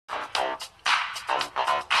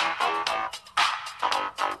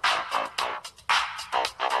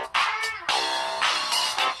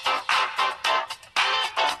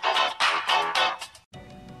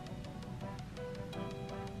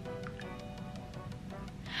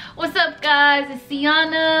What's up guys, it's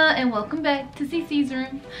Sienna and welcome back to CC's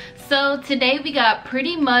room. So today we got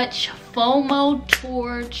Pretty Much FOMO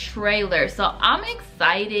tour trailer. So I'm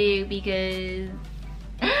excited because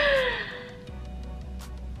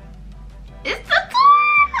it's the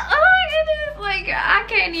tour. Oh my goodness, like I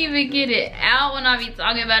can't even get it out when I be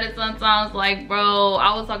talking about it sometimes. Like bro,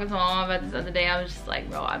 I was talking to my mom about this other day. I was just like,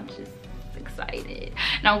 bro, I'm just excited.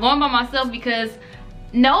 And I'm going by myself because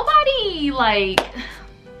nobody like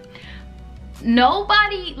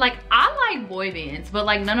I like boy bands, but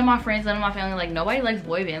like none of my friends, none of my family, like nobody likes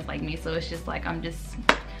boy bands like me. So it's just like I'm just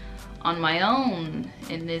on my own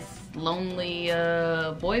in this lonely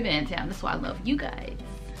boy band town. That's why I love you guys,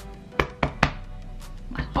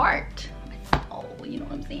 my heart, my soul, you know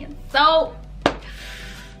what I'm saying? So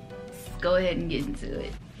let's go ahead and get into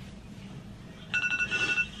it.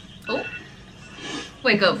 Oh,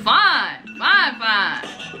 wake up, fine.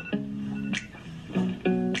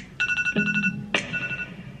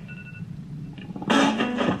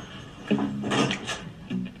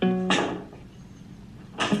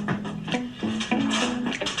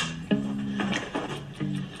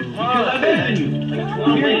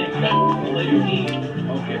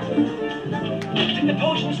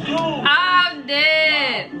 I'm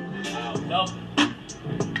dead.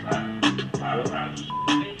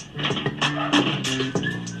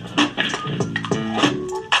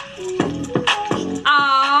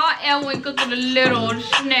 Ah, and we could get a little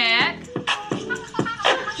snack.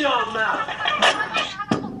 Shut your mouth.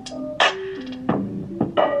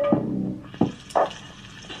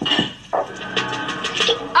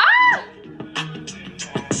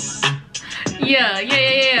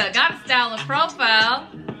 Yeah. Got a style and profile.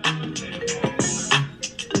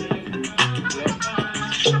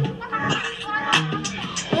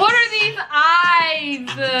 What are these eyes?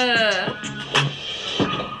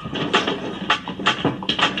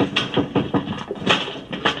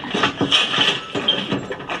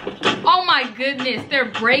 Oh my goodness, they're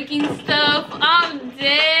breaking stuff. I'm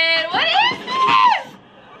dead. What is this?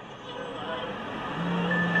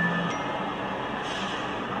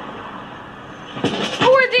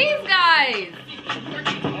 Who are these guys?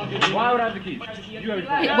 Why would I have the key?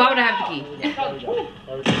 Why would I have the key? Let's go.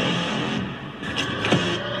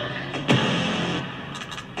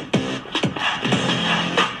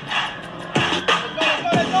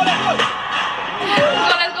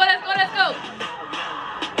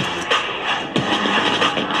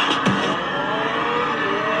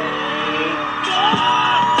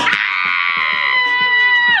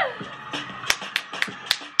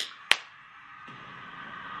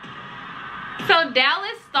 So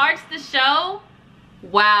Dallas starts the show.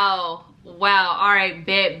 Wow. All right,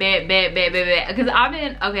 bet. Because I've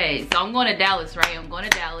been, okay, so I'm going to Dallas, right?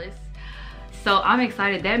 So I'm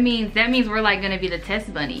excited. That means we're like gonna be the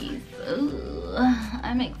test bunnies. Ooh,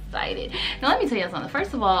 I'm excited. Now let me tell you something.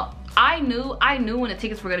 First of all, I knew when the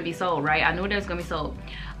tickets were gonna be sold, right? I knew they was gonna be sold.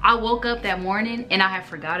 I woke up that morning and I had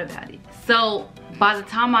forgot about it. So by the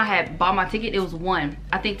time I had bought my ticket, it was 1.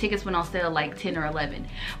 I think tickets went on sale like 10 or 11.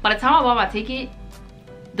 By the time I bought my ticket,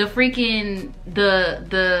 the freaking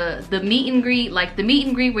the meet and greet, like the meet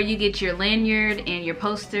and greet where you get your lanyard and your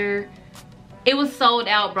poster, it was sold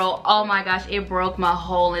out, bro. Oh my gosh, it broke my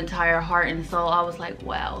whole entire heart and soul. I was like,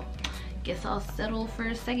 wow, guess I'll settle for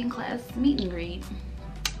a second class meet and greet.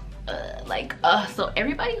 So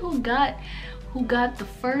everybody who got the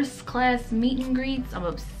first class meet and greets, I'm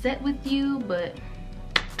upset with you, but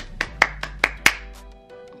I'm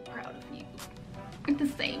proud of you at the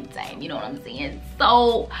same time, you know what I'm saying?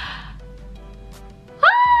 So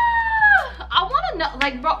I want to know,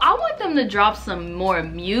 like, bro, I want them to drop some more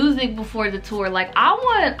music before the tour. Like I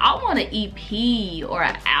want an EP or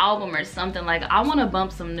an album or something. Like I want to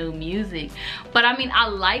bump some new music. But I mean, I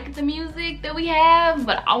like the music that we have,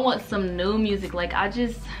 but I want some new music. Like I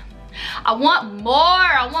want more.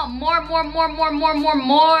 I want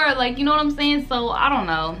more. Like, you know what I'm saying? So I don't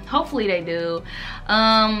know. Hopefully they do.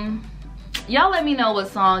 Y'all let me know what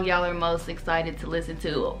song y'all are most excited to listen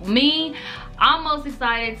to. Me, I'm most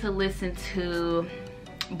excited to listen to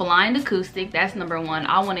Blind Acoustic. That's number 1.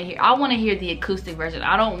 I want to hear the acoustic version.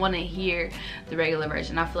 I don't want to hear the regular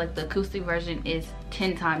version. I feel like the acoustic version is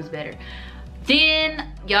 10 times better.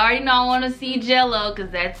 Then y'all already know I want to see Jello because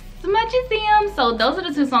that's Much As Him. So those are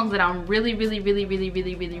the 2 songs that I'm really excited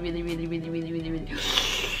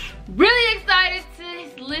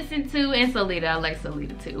to listen to. And Solita, I like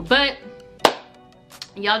Solita too. But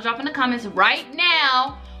y'all drop in the comments right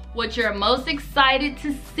now what you're most excited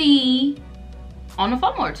to see on the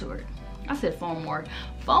FOMO tour. I said FOMO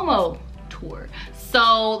tour.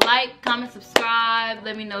 So like, comment, subscribe.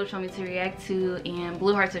 Let me know what you want me to react to. And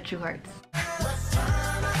blue hearts or true hearts.